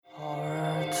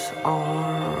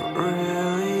aren't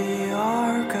really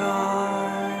our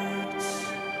gods.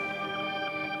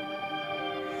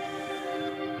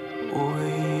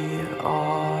 We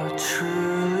are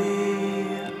truly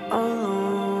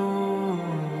alone.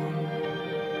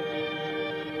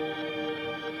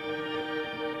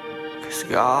 'Cause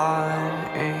God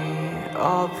ain't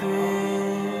up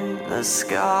in the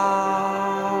sky,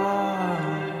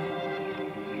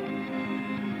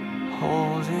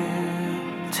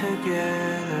 holding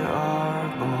together our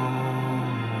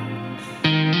bones.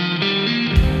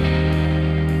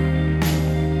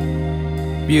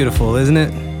 Beautiful, isn't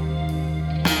it?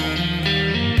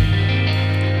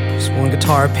 Just one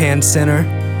guitar pan center,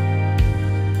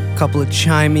 a couple of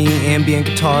chimey ambient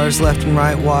guitars left and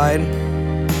right wide.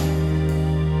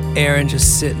 Aaron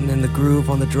just sitting in the groove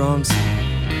on the drums.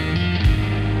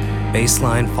 Bass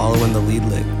line following the lead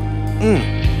lick.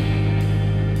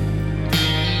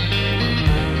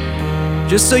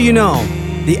 Just so you know,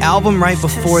 the album right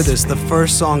before this, the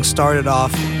first song started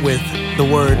off with the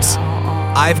words,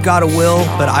 "I've got a will,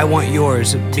 but I want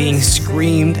yours," being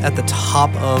screamed at the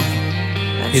top of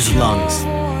his lungs.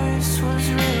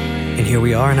 And here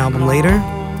we are, an album later,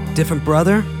 different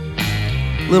brother,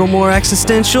 a little more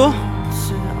existential,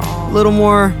 a little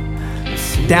more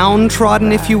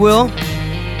downtrodden, if you will.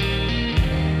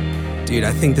 Dude,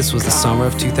 I think this was the summer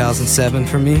of 2007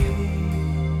 for me.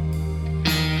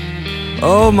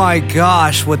 Oh my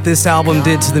gosh, what this album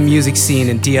did to the music scene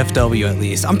in DFW at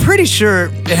least. I'm pretty sure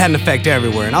it had an effect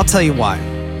everywhere, and I'll tell you why.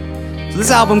 So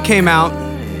this album came out,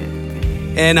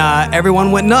 and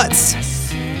everyone went nuts.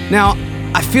 Now,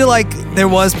 I feel like there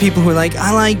was people who were like,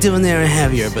 I like doing their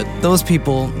heavier, but those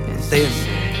people,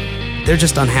 they're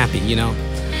just unhappy, you know?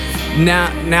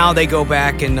 Now they go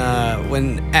back and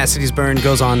when As Cities Burn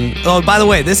goes on. Oh, by the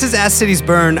way, this is As Cities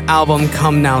Burn album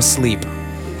Come Now Sleep.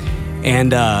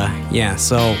 And yeah,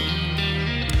 so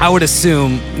I would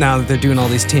assume now that they're doing all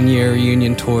these 10-year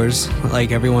reunion tours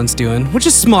like everyone's doing, which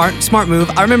is smart move.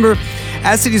 I remember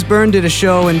As Cities Burn did a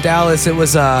show in Dallas. It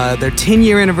was their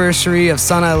 10-year anniversary of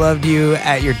Son, I Loved You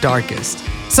at Your Darkest.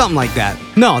 Something like that.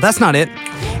 No, that's not it.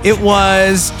 It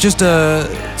was just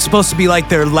supposed to be like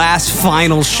their last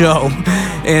final show.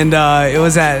 And it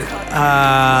was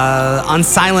on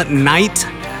Silent Night.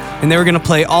 And they were going to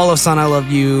play all of Son, I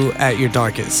Love You at Your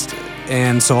Darkest.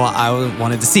 And so I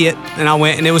wanted to see it. And I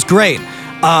went, and it was great.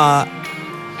 I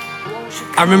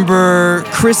remember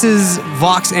Chris's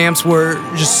Vox amps were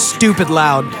just stupid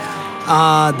loud.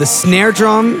 The snare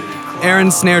drum,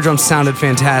 Aaron's snare drum sounded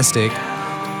fantastic.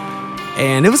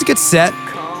 And it was a good set.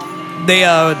 They,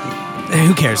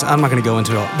 who cares? I'm not going to go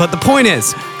into it all. But the point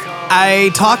is,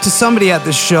 I talked to somebody at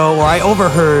this show, or I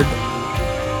overheard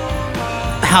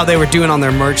how they were doing on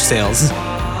their merch sales.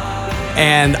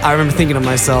 And I remember thinking to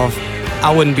myself,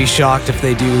 I wouldn't be shocked if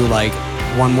they do like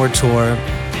one more tour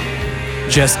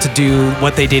just to do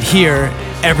what they did here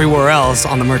everywhere else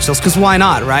on the merch sales. Because why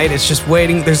not, right? It's just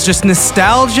waiting. There's just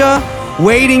nostalgia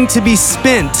waiting to be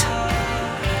spent.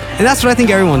 And that's what I think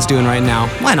everyone's doing right now.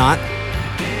 Why not?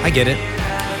 I get it.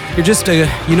 You're just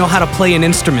you know how to play an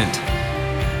instrument.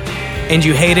 And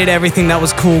you hated everything that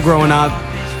was cool growing up.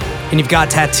 And you've got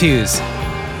tattoos.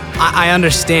 I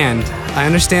understand. I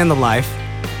understand the life.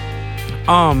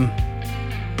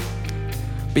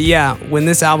 But yeah, when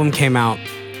this album came out,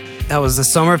 that was the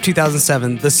summer of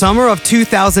 2007. The summer of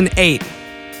 2008,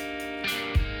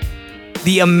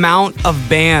 the amount of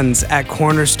bands at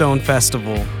Cornerstone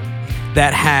Festival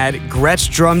that had Gretsch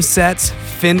drum sets,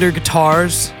 Fender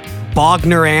guitars,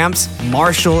 Bogner amps,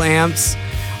 Marshall amps,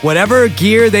 whatever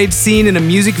gear they'd seen in a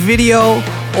music video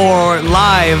or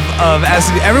live of as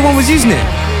everyone was using it.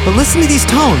 But listen to these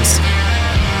tones.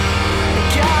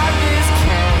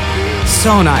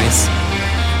 So nice.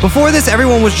 Before this,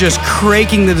 everyone was just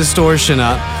cranking the distortion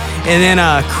up, and then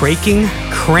cranking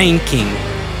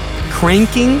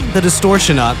the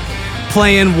distortion up,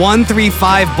 playing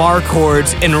 1-3-5 bar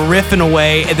chords and riffing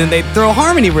away, and then they'd throw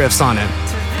harmony riffs on it.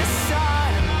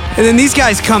 And then these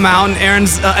guys come out, and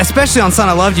Aaron's, especially on Son,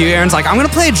 I Loved You, Aaron's like, I'm gonna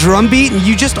play a drum beat, and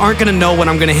you just aren't gonna know when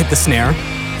I'm gonna hit the snare.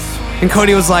 And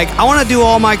Cody was like, I wanna do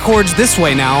all my chords this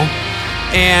way now.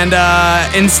 And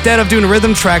instead of doing a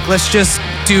rhythm track, let's just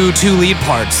do 2 lead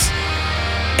parts.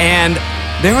 And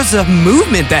there was a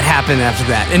movement that happened after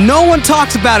that, and no one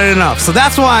talks about it enough, so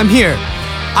that's why I'm here.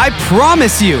 I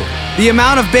promise you, the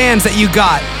amount of bands that you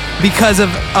got because of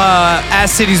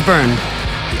As Cities Burn.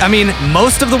 I mean,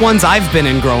 most of the ones I've been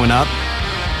in growing up,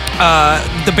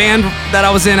 the band that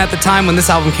I was in at the time when this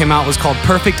album came out was called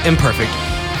Perfect Imperfect.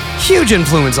 huge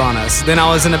influence on us. Then I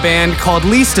was in a band called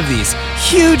Least of These,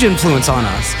 huge influence on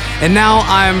us. And now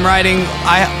I'm writing,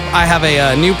 I have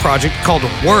a new project called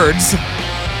Words,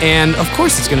 and of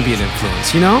course it's gonna be an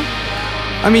influence, you know?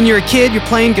 I mean, you're a kid, you're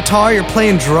playing guitar, you're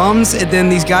playing drums, and then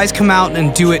these guys come out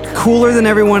and do it cooler than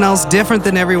everyone else, different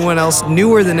than everyone else,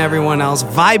 newer than everyone else,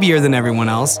 vibier than everyone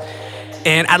else.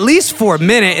 And at least for a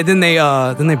minute, and then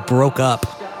they broke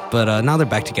up. But now they're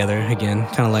back together again,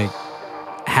 kind of like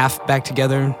half back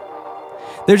together.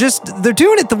 They're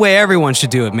doing it the way everyone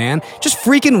should do it, man. Just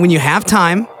freaking, when you have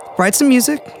time, write some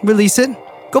music, release it,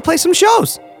 go play some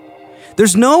shows.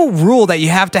 There's no rule that you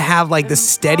have to have like this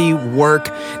steady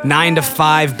work 9 to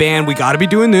 5 band. We gotta be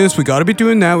doing this, we gotta be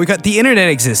doing that. The internet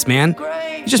exists, man.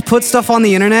 You just put stuff on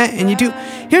the internet and you do.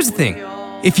 Here's the thing.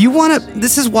 If you wanna,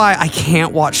 this is why I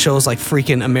can't watch shows like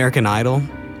freaking American Idol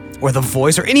or The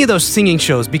Voice or any of those singing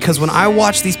shows, because when I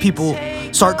watch these people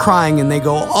start crying and they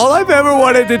go, all I've ever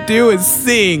wanted to do is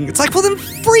sing. It's like, well then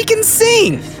freaking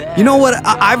sing. You know what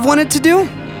I've wanted to do?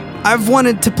 I've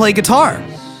wanted to play guitar.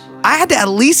 I had to at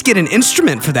least get an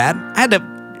instrument for that. I had to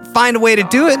find a way to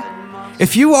do it.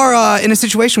 If you are in a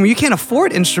situation where you can't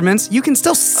afford instruments, you can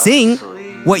still sing.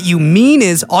 What you mean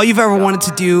is all you've ever wanted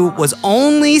to do was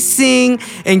only sing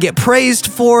and get praised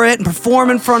for it and perform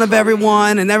in front of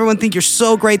everyone and everyone think you're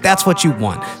so great. That's what you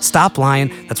want. Stop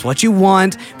lying. That's what you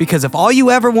want, because if all you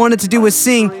ever wanted to do was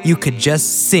sing, you could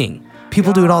just sing.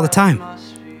 People do it all the time.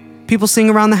 People sing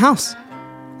around the house.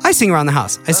 I sing around the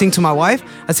house. I sing to my wife.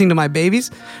 I sing to my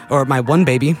babies, or my one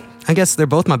baby. I guess they're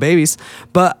both my babies.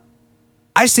 But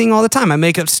I sing all the time. I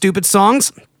make up stupid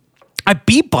songs. I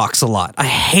beatbox a lot. I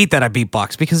hate that I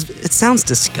beatbox because it sounds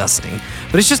disgusting.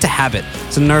 But it's just a habit.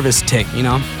 It's a nervous tick, you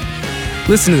know?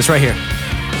 Listen to this right here.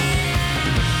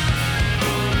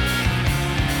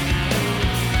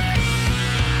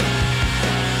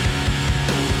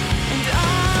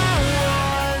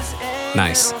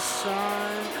 Nice.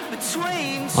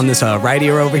 On this right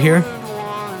ear over here,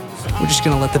 we're just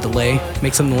gonna let the delay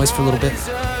make some noise for a little bit.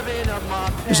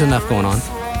 There's enough going on.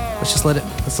 Let's let it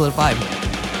vibe.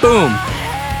 Boom.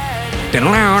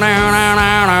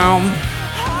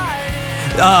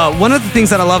 One of the things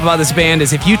that I love about this band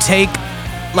is if you take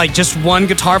like just one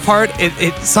guitar part,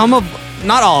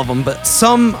 not all of them, but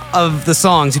some of the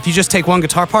songs, if you just take one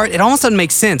guitar part, it almost doesn't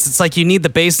make sense. It's like you need the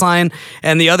bass line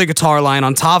and the other guitar line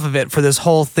on top of it for this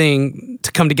whole thing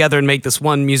to come together and make this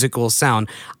one musical sound.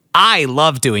 I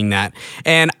love doing that.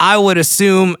 And I would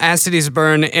assume As Cities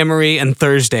Burn, Emery, and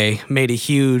Thursday made a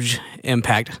huge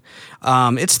impact.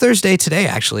 It's Thursday today,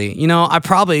 actually. You know, I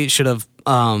probably should have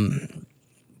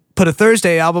put a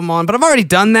Thursday album on, but I've already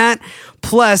done that.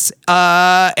 Plus,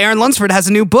 Aaron Lunsford has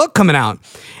a new book coming out.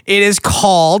 It is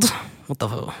called,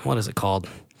 what is it called?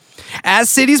 As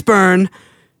Cities Burn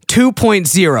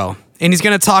 2.0. And he's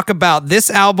going to talk about this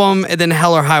album and then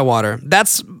Hell or High Water.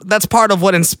 That's part of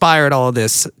what inspired all of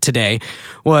this today.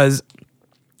 Was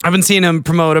I've been seeing him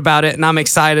promote about it, and I'm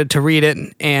excited to read it.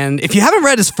 And if you haven't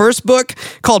read his first book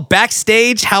called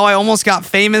Backstage, How I Almost Got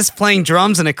Famous Playing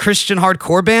Drums in a Christian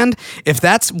Hardcore Band, if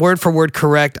that's word for word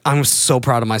correct, I'm so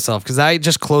proud of myself because I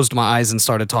just closed my eyes and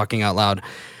started talking out loud.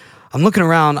 I'm looking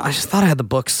around. I just thought I had the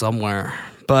book somewhere.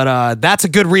 But that's a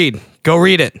good read. Go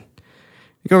read it.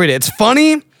 It's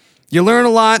funny. You learn a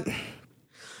lot.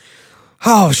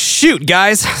 Oh, shoot,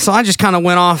 guys. So I just kind of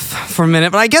went off for a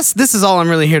minute, but I guess this is all I'm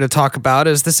really here to talk about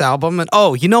is this album. And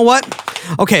oh, you know what?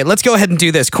 Okay, let's go ahead and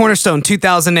do this. Cornerstone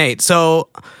 2008. So,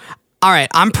 all right,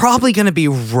 I'm probably going to be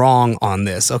wrong on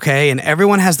this, okay? And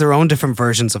everyone has their own different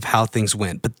versions of how things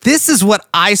went. But this is what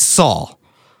I saw.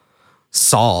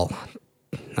 Saul.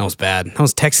 That was bad. That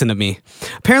was texting to me.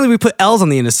 Apparently we put L's on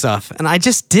the end of stuff, and I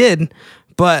just did,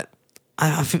 but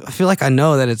I feel like I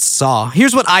know that it's Saw.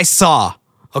 Here's what I saw,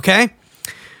 okay?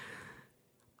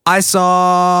 I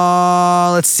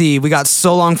saw, let's see, we got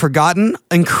So Long Forgotten.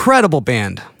 Incredible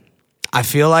band. I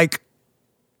feel like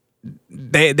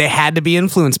they had to be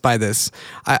influenced by this.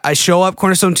 I show up,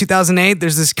 Cornerstone 2008,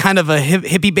 there's this kind of a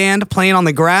hippie band playing on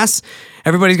the grass.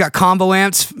 Everybody's got combo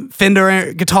amps,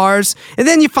 Fender guitars. And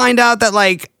then you find out that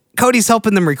like Cody's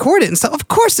helping them record it and stuff. Of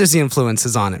course there's the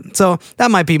influences on it. So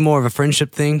that might be more of a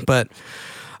friendship thing. But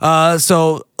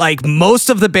so like most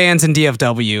of the bands in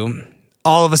DFW,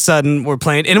 all of a sudden were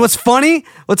playing. And what's funny,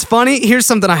 here's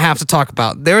something I have to talk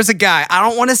about. There's a guy, I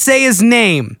don't want to say his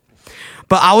name,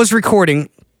 but I was recording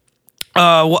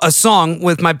a song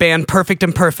with my band Perfect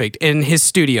Imperfect in his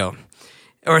studio,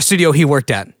 or a studio he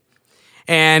worked at.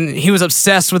 And he was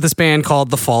obsessed with this band called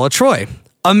The Fall of Troy.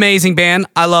 Amazing band.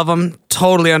 I love them.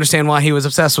 Totally understand why he was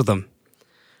obsessed with them.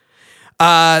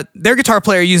 Their guitar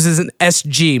player uses an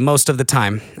SG most of the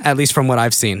time, at least from what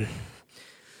I've seen.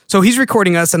 So he's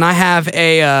recording us, and I have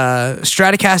a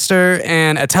Stratocaster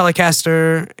and a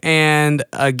Telecaster and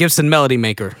a Gibson Melody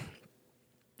Maker.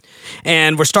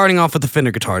 And we're starting off with the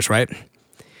Fender guitars, right?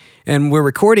 And we're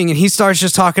recording, and he starts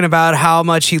just talking about how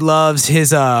much he loves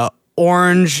his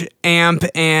Orange amp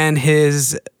and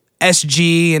his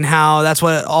SG, and how that's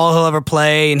what all he'll ever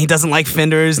play, and he doesn't like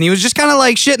Fenders, and he was just kind of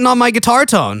like shitting on my guitar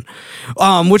tone,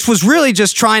 which was really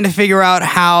just trying to figure out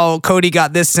how Cody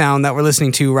got this sound that we're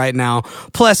listening to right now,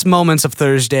 plus Moments of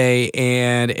Thursday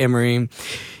and Emery.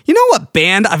 You know what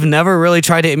band I've never really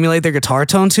tried to emulate their guitar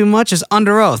tone too much is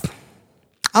Under Oath.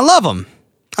 I love them.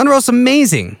 Under Oath's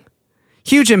amazing.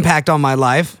 Huge impact on my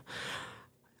life.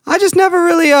 I've just never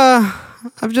really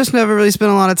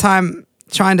spent a lot of time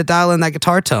trying to dial in that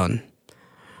guitar tone.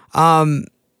 I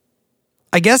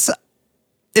guess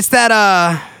it's that,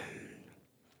 I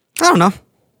don't know.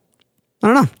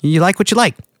 You like what you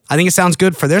like. I think it sounds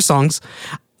good for their songs,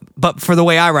 but for the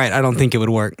way I write, I don't think it would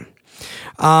work.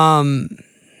 Where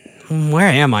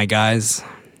am I, guys?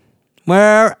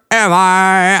 Where am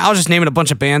I? I was just naming a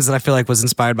bunch of bands that I feel like was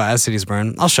inspired by As Cities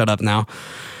Burn. I'll shut up now.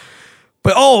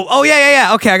 But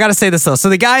yeah. Okay, I gotta say this though. So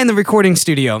the guy in the recording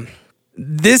studio,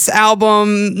 this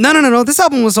album, no. This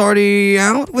album was already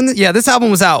out this album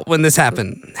was out when this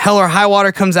happened. Hell or High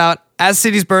Water comes out. As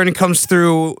Cities Burn comes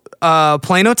through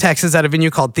Plano, Texas, at a venue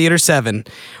called Theater 7,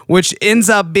 which ends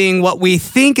up being what we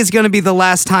think is going to be the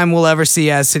last time we'll ever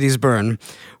see As Cities Burn,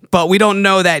 but we don't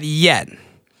know that yet.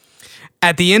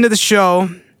 At the end of the show,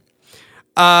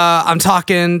 I'm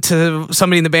talking to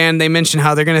somebody in the band. They mentioned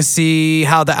how they're going to see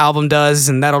how the album does,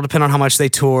 and that'll depend on how much they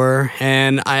tour.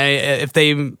 And if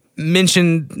they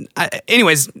mentioned,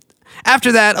 anyways,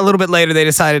 after that, a little bit later, they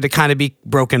decided to kind of be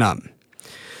broken up.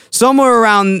 Somewhere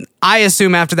around, I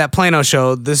assume after that Plano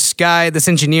show, this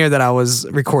engineer that I was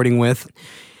recording with,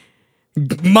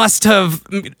 it must have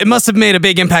made a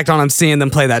big impact on him seeing them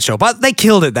play that show. But they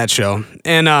killed it that show.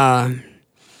 And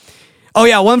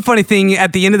one funny thing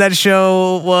at the end of that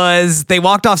show was they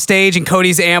walked off stage and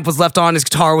Cody's amp was left on, his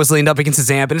guitar was leaned up against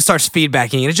his amp, and it starts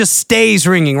feedbacking and it just stays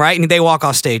ringing, right? And they walk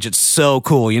off stage. It's so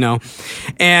cool, you know?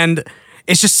 And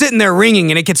it's just sitting there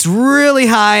ringing, and it gets really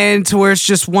high to where it's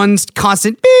just one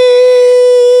constant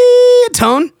beep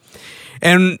tone.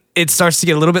 And it starts to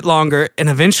get a little bit longer, and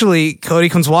eventually Cody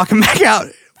comes walking back out,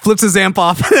 flips his amp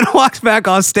off, and then walks back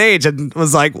off stage and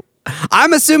was like,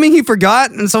 I'm assuming he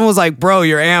forgot, and someone was like, bro,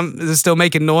 your amp is still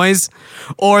making noise.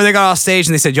 Or they got off stage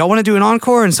and they said, y'all want to do an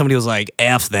encore? And somebody was like,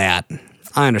 F that.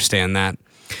 I understand that.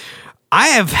 I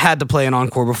have had to play an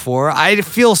encore before. I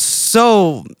feel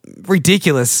so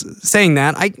ridiculous saying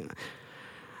that.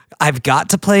 I've got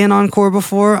to play an encore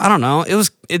before. I don't know.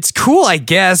 It's cool, I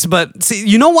guess, but see,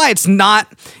 you know why it's not?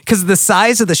 Because the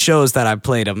size of the shows that I've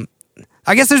played them.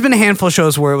 I guess there's been a handful of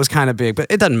shows where it was kind of big, but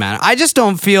it doesn't matter. I just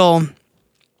don't feel...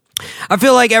 I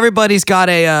feel like everybody's got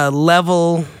a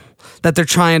level that they're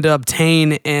trying to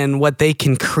obtain and what they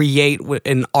can create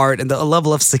in art, and a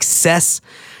level of success,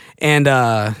 and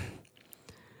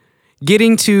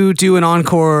getting to do an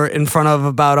encore in front of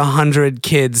about 100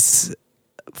 kids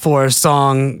for a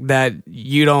song that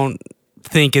you don't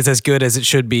think is as good as it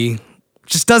should be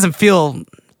just doesn't feel...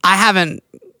 I haven't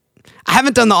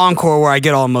done the encore where I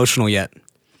get all emotional yet.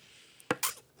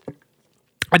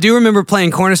 I do remember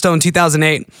playing Cornerstone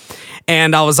 2008,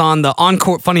 and I was on the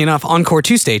encore, funny enough, Encore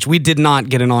 2 stage. We did not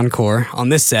get an encore on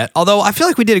this set, although I feel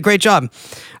like we did a great job.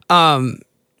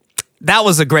 That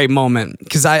was a great moment,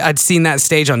 because I'd seen that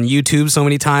stage on YouTube so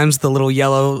many times, the little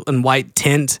yellow and white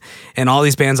tint, and all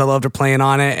these bands I loved are playing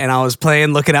on it, and I was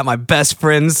playing, looking at my best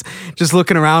friends, just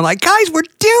looking around like, guys, we're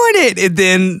doing it! And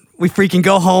then we freaking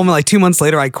go home, and like 2 months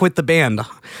later, I quit the band.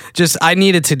 I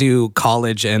needed to do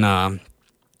college and...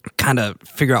 kind of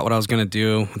figure out what I was going to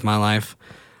do with my life.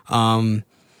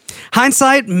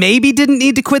 Hindsight, maybe didn't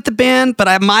need to quit the band, but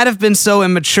I might have been so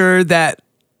immature that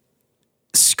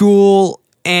school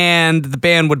and the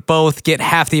band would both get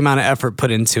half the amount of effort put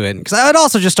into it. Because I had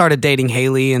also just started dating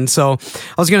Haley, and so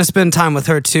I was going to spend time with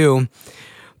her too.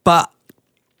 But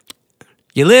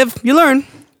you live, you learn.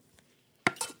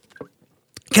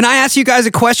 Can I ask you guys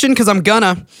a question? Because I'm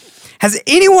gonna. Has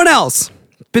anyone else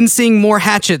been seeing more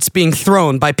hatchets being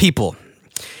thrown by people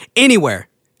anywhere,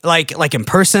 like in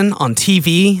person, on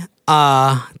TV,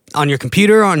 on your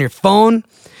computer, on your phone?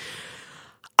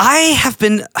 I have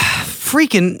been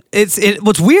freaking.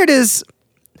 What's weird is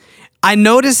I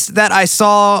noticed that I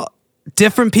saw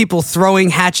different people throwing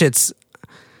hatchets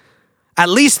at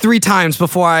least 3 times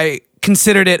before I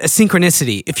considered it a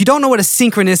synchronicity. If you don't know what a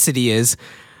synchronicity is,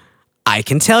 I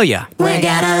can tell you. We're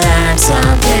gonna learn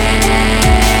something.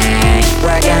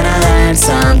 We're gonna learn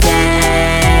something.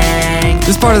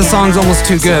 This part of the song's almost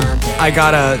too good. I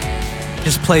gotta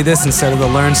just play this instead of the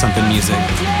learn something music.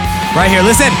 Right here,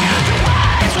 listen.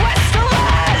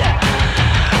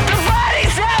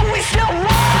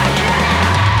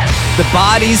 The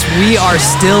bodies we are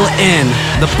still in.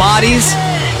 The bodies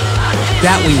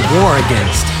that we war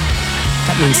against.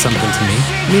 That means something to me.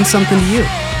 It means something to you.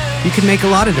 You can make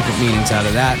a lot of different meanings out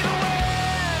of that.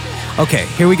 Okay,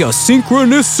 here we go.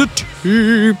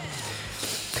 Synchronicity.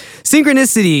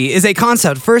 Synchronicity is a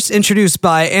concept first introduced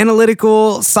by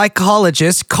analytical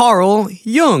psychologist Carl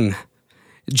Jung.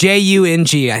 Jung.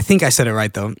 I think I said it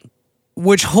right though.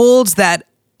 Which holds that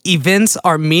events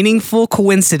are meaningful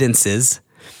coincidences,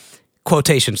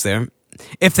 quotations there,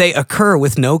 if they occur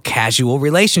with no casual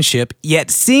relationship,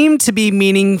 yet seem to be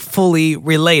meaningfully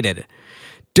related.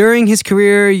 During his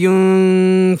career,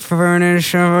 Jung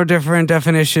furnished several different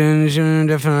definitions.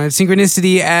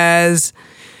 Synchronicity as...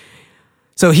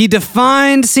 So he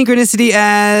defined synchronicity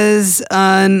as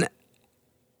a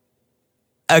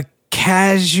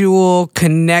casual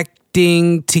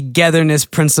connecting togetherness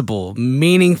principle,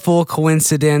 meaningful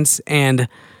coincidence, and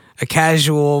a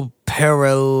casual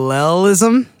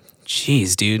parallelism.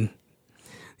 Jeez, dude.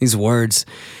 These words.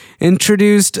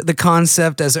 Introduced the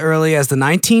concept as early as the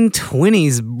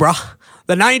 1920s, bruh.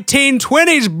 The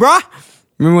 1920s, bruh.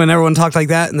 Remember when everyone talked like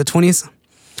that in the 20s?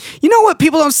 You know what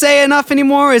people don't say enough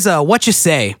anymore is what you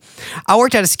say. I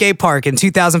worked at a skate park in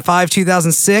 2005,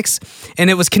 2006,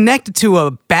 and it was connected to a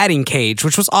batting cage,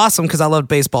 which was awesome because I loved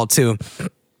baseball too.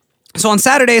 So on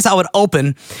Saturdays, I would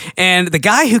open, and the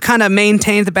guy who kind of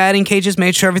maintained the batting cages,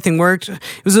 made sure everything worked, he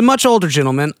was a much older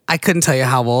gentleman. I couldn't tell you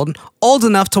how old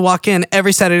enough to walk in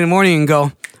every Saturday morning and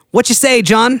go, "What you say,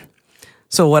 John?"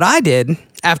 So what I did,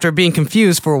 after being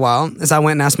confused for a while, is I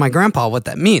went and asked my grandpa what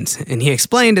that means. And he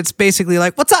explained it's basically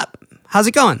like, "What's up? How's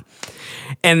it going?"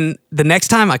 And the next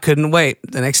time, I couldn't wait.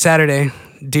 The next Saturday,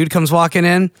 dude comes walking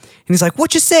in, and he's like,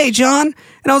 "What you say, John?"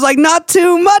 And I was like, "Not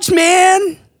too much,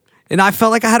 man." And I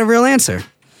felt like I had a real answer.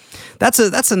 That's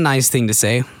a nice thing to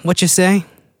say. What you say?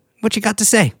 What you got to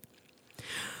say?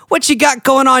 What you got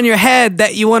going on in your head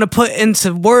that you want to put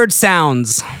into word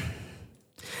sounds?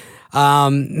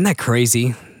 Isn't that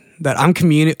crazy? That I'm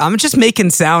just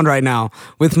making sound right now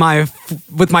with my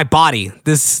body.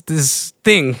 This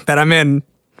thing that I'm in.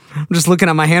 I'm just looking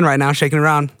at my hand right now, shaking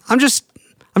around. I'm just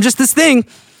this thing.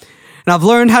 And I've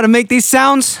learned how to make these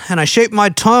sounds, and I shape my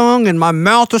tongue and my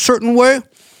mouth a certain way.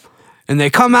 And they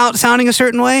come out sounding a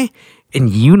certain way, and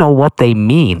you know what they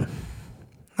mean.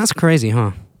 That's crazy,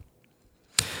 huh?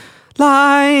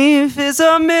 Life is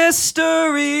a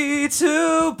mystery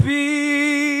to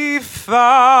be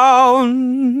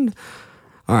found.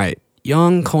 All right.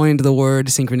 Jung coined the word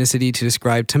synchronicity to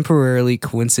describe temporarily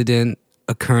coincident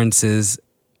occurrences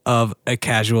of a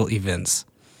casual events.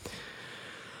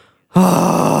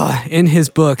 In his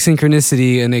book,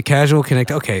 Synchronicity and a Casual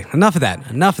Connect. Okay, enough of that.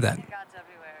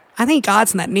 I think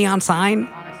God's in that neon sign.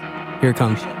 Here it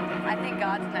comes. I think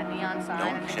God's in that neon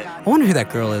sign. I wonder who that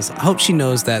girl is. I hope she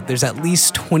knows that there's at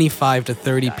least 25 to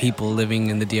 30 people living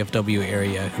in the DFW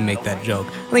area who make that joke.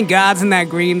 I think God's in that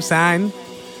green sign.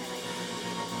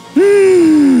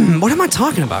 What am I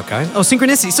talking about, guys? Oh,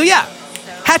 synchronicity. So yeah,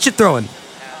 hatchet throwing.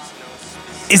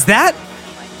 Is that?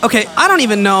 Okay, I don't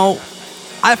even know.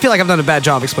 I feel like I've done a bad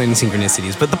job explaining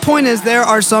synchronicities, but the point is there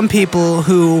are some people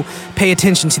who pay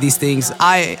attention to these things.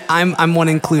 I'm one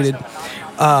included,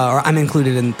 or I'm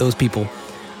included in those people,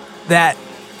 that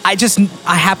I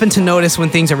happen to notice when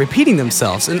things are repeating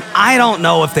themselves, and I don't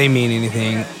know if they mean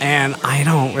anything, and I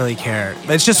don't really care.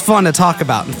 But it's just fun to talk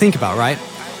about and think about, right?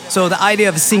 So the idea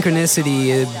of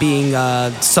synchronicity being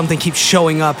something keeps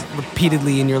showing up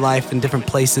repeatedly in your life in different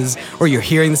places, or you're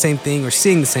hearing the same thing or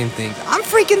seeing the same thing. I'm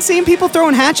freaking seeing people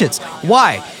throwing hatchets.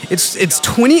 Why? It's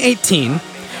 2018.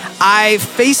 I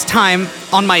FaceTime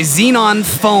on my Xenon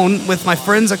phone with my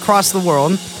friends across the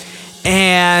world,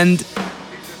 and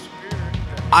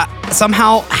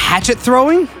somehow hatchet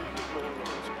throwing?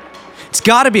 It's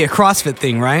got to be a CrossFit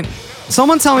thing, right?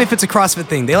 Someone tell me if it's a CrossFit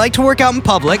thing. They like to work out in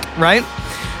public, right?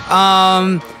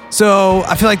 So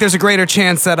I feel like there's a greater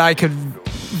chance that I could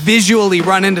visually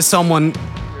run into someone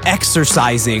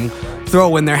exercising,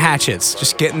 throwing their hatchets,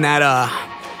 just getting that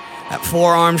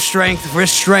forearm strength,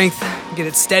 wrist strength, get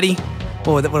it steady.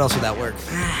 What else would that work?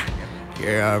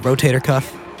 Your rotator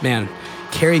cuff, man.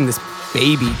 Carrying this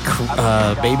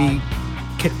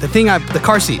the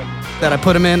car seat that I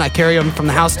put him in. I carry him from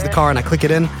the house to the car and I click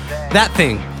it in. That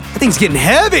thing's getting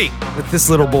heavy with this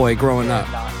little boy growing up.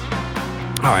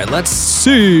 All right, let's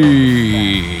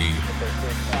see.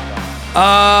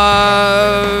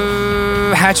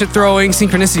 Hatchet throwing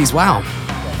synchronicities. Wow.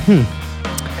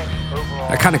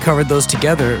 I kind of covered those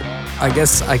together. I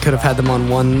guess I could have had them on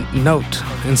one note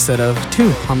instead of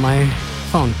two on my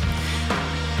phone.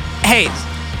 Hey,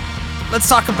 let's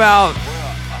talk about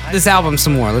this album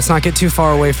some more. Let's not get too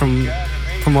far away from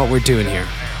what we're doing here.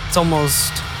 It's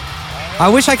almost... I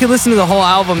wish I could listen to the whole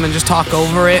album and just talk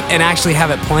over it and actually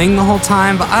have it playing the whole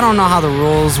time, but I don't know how the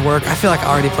rules work. I feel like I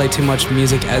already play too much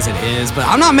music as it is, but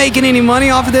I'm not making any money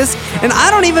off of this, and I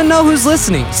don't even know who's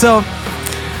listening. So,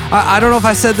 I don't know if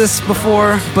I said this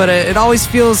before, but it always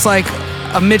feels like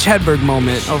a Mitch Hedberg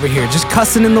moment over here, just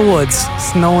cussing in the woods.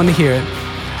 There's no one to hear it.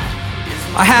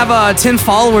 I have 10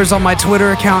 followers on my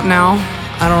Twitter account now.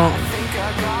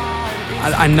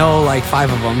 I know like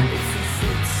 5 of them.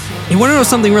 You want to know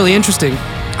something really interesting?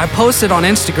 I posted on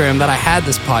Instagram that I had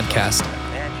this podcast,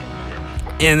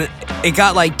 and it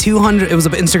got like 200. It was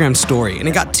an Instagram story, and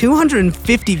it got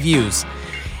 250 views.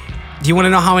 Do you want to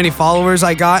know how many followers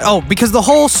I got? Oh, because the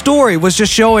whole story was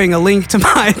just showing a link to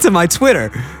my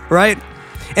Twitter, right?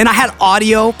 And I had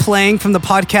audio playing from the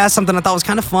podcast, something I thought was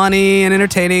kind of funny and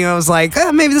entertaining. I was like,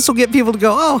 maybe this will get people to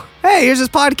go, oh, hey, here's his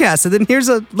podcast. And then here's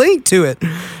a link to it,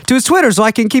 to his Twitter, so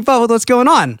I can keep up with what's going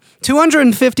on.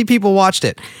 250 people watched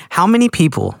it. How many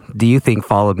people do you think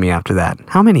followed me after that?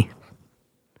 How many?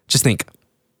 Just think.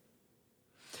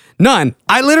 None.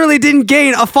 I literally didn't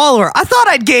gain a follower. I thought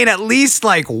I'd gain at least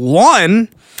like one.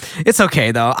 It's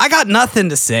okay, though. I got nothing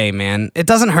to say, man. It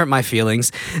doesn't hurt my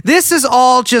feelings. This is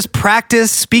all just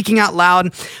practice, speaking out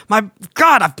loud. My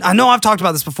God, I know I've talked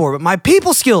about this before, but my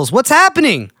people skills, what's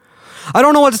happening? I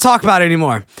don't know what to talk about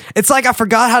anymore. It's like I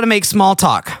forgot how to make small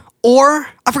talk, or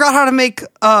I forgot how to make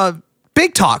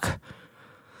big talk.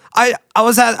 I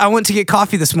went to get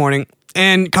coffee this morning,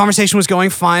 and conversation was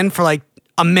going fine for like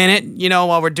a minute,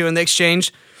 while we're doing the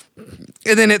exchange, and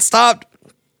then it stopped.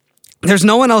 There's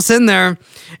no one else in there,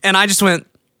 and I just went,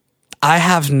 I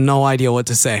have no idea what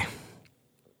to say.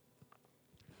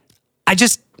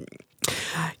 Does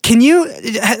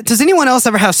anyone else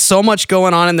ever have so much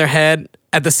going on in their head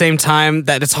at the same time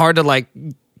that it's hard to like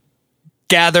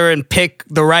gather and pick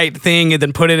the right thing and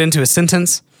then put it into a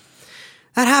sentence?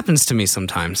 That happens to me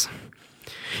sometimes.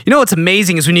 What's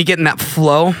amazing is when you get in that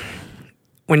flow,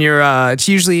 when you're, it's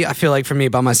usually, I feel like for me,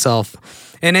 by myself,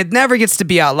 and it never gets to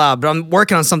be out loud, but I'm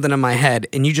working on something in my head,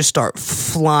 and you just start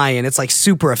flying. It's like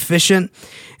super efficient,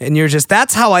 and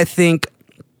that's how I think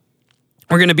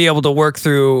we're going to be able to work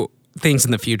through things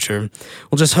in the future.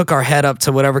 We'll just hook our head up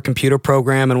to whatever computer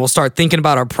program, and we'll start thinking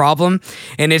about our problem,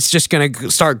 and it's just going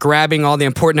to start grabbing all the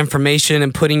important information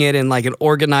and putting it in like an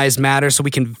organized matter so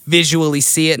we can visually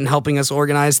see it and helping us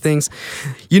organize things.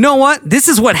 You know what? This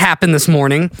is what happened this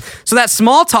morning. So that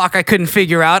small talk I couldn't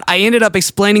figure out, I ended up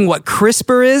explaining what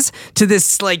CRISPR is to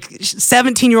this like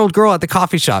 17-year-old girl at the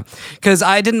coffee shop because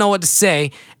I didn't know what to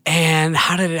say. And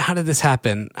how did this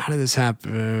happen?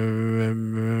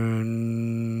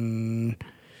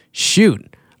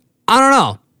 Shoot. I don't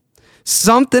know.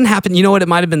 Something happened. You know what? It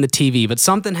might have been the TV, but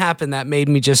something happened that made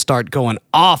me just start going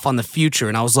off on the future.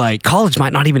 And I was like, college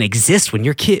might not even exist when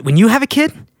you have a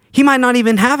kid. He might not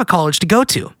even have a college to go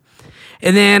to.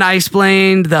 And then I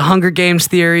explained the Hunger Games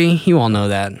theory. You all know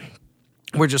that.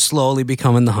 We're just slowly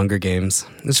becoming the Hunger Games.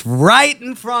 It's right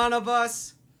in front of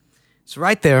us. It's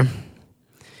right there.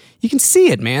 You can see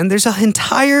it, man. There's an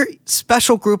entire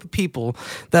special group of people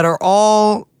that are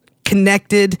all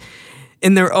connected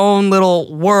in their own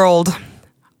little world.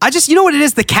 You know what it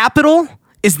is? The capital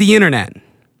is the internet.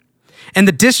 And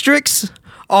the districts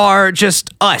are just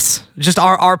us, just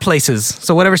our places.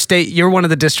 So whatever state, you're one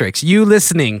of the districts. You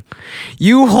listening,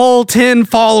 you whole 10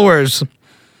 followers.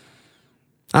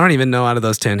 I don't even know out of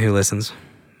those 10 who listens,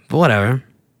 but whatever.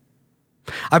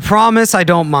 I promise I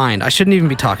don't mind. I shouldn't even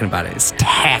be talking about it. It's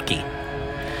tacky.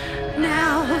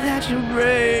 Now that you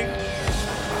break.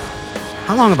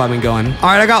 How long have I been going? All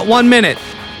right, I got 1 minute.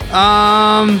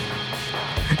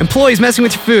 Employees messing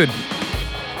with your food.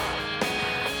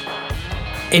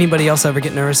 Anybody else ever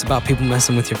get nervous about people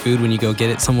messing with your food when you go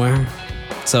get it somewhere?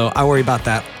 So I worry about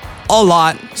that a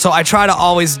lot. So I try to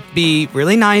always be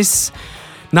really nice,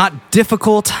 not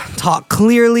difficult, talk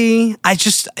clearly.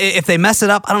 If they mess it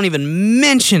up, I don't even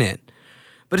mention it.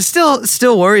 But it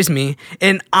still worries me.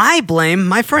 And I blame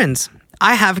my friends.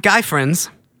 I have guy friends.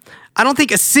 I don't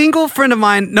think a single friend of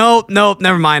mine, nope,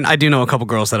 never mind. I do know a couple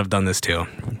girls that have done this too.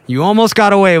 You almost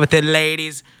got away with it,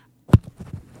 ladies.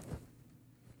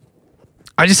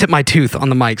 I just hit my tooth on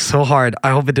the mic so hard.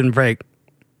 I hope it didn't break.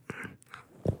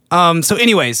 So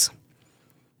anyways,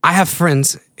 I have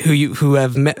friends who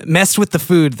have messed with the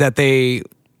food that they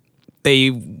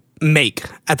make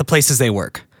at the places they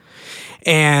work.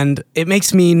 And it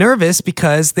makes me nervous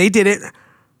because they did it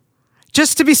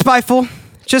just to be spiteful,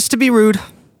 just to be rude,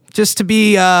 just to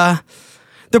be, they're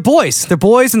boys. They're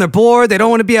boys and they're bored. They don't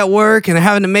want to be at work and they're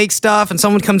having to make stuff and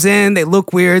someone comes in, they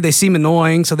look weird, they seem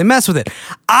annoying, so they mess with it.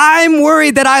 I'm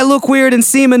worried that I look weird and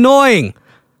seem annoying.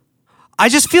 I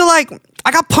just feel like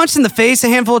I got punched in the face a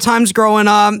handful of times growing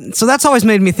up, so that's always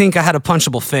made me think I had a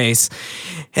punchable face.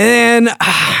 And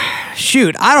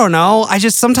shoot, I don't know. I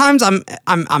just sometimes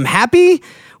I'm happy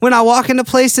when I walk into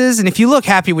places, and if you look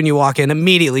happy when you walk in,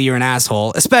 immediately you're an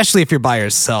asshole, especially if you're by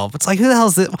yourself. It's like, who the hell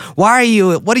is it? Why are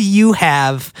you, what do you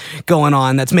have going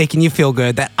on that's making you feel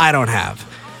good that I don't have?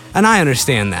 And I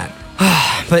understand that.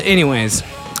 But anyways,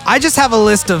 I just have a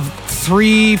list of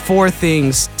 3-4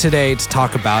 things today to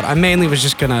talk about. I mainly was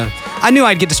just I knew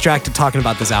I'd get distracted talking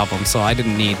about this album, so I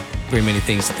didn't need very many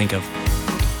things to think of.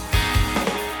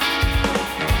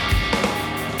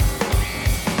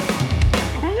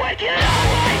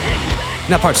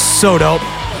 That part's so dope.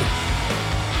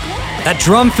 That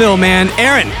drum fill, man.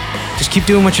 Aaron, just keep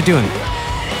doing what you're doing.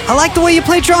 I like the way you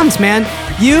play drums, man.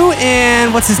 You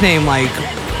and what's his name? Like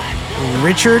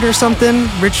Richard or something?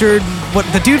 Richard, what,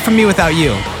 the dude from Me Without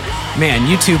You. Man,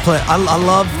 you two play. I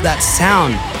love that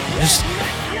sound.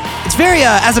 It's very,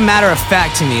 as a matter of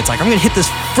fact to me. It's like, I'm gonna hit this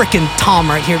frickin'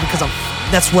 tom right here because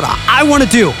that's what I want to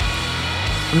do.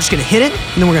 I'm just gonna hit it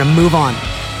and then we're gonna move on.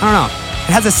 I don't know.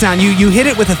 It has a sound. You hit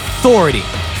it with authority.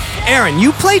 Aaron,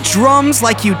 you play drums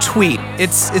like you tweet.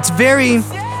 It's very,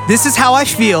 this is how I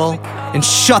feel, and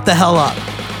shut the hell up.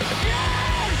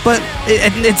 But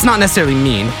it's not necessarily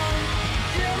mean.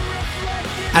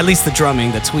 At least the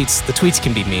drumming, the tweets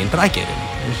can be mean, but I get it.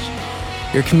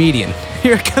 You're a comedian.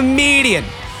 You're a comedian.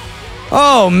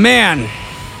 Oh, man.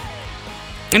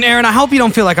 And Aaron, I hope you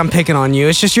don't feel like I'm picking on you.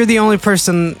 It's just you're the only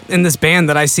person in this band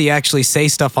that I see actually say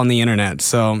stuff on the internet,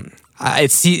 so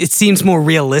it seems more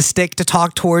realistic to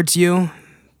talk towards you.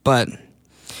 But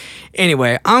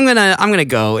anyway, I'm gonna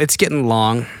go. It's getting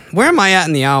long. Where am I at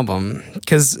in the album?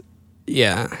 Because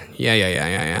yeah.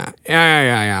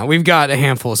 We've got a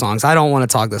handful of songs. I don't want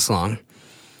to talk this long.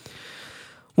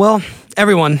 Well,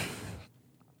 everyone,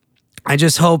 I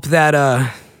just hope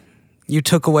that you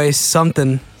took away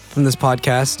something from this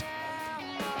podcast.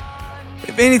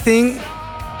 If anything,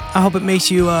 I hope it makes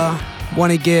you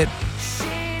want to get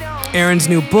Aaron's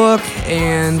new book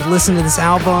and listen to this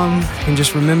album and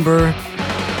just remember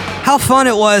how fun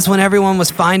it was when everyone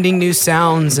was finding new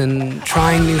sounds and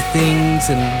trying new things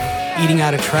and eating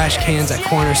out of trash cans at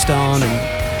Cornerstone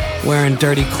and wearing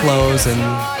dirty clothes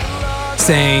and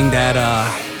saying that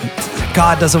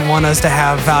God doesn't want us to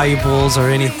have valuables or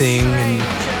anything, and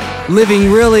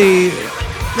living really,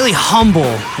 really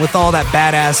humble with all that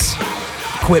badass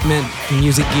equipment and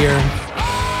music gear.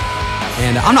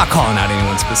 And I'm not calling out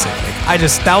anyone specific.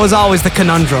 That was always the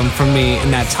conundrum for me in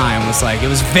that time. Was like, it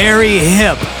was very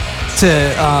hip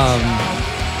to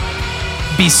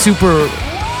be super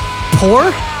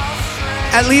poor,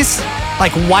 at least,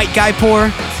 like white guy poor,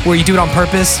 where you do it on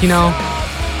purpose, you know?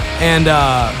 And,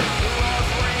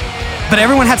 but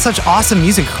everyone had such awesome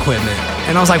music equipment.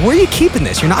 And I was like, where are you keeping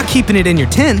this? You're not keeping it in your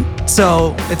tent.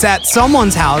 So it's at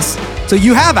someone's house. So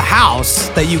you have a house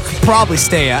that you could probably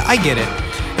stay at. I get it.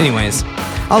 Anyways,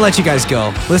 I'll let you guys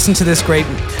go. Listen to this great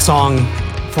song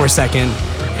for a second,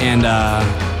 and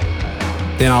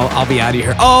then I'll be out of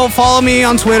here. Oh, follow me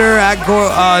on Twitter at Gore.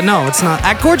 No, it's not.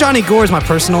 At Gore Johnny Gore is my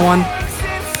personal one.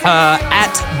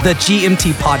 At the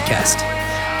GMT Podcast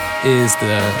is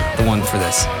the one for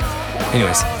this.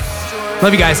 Anyways,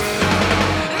 love you guys.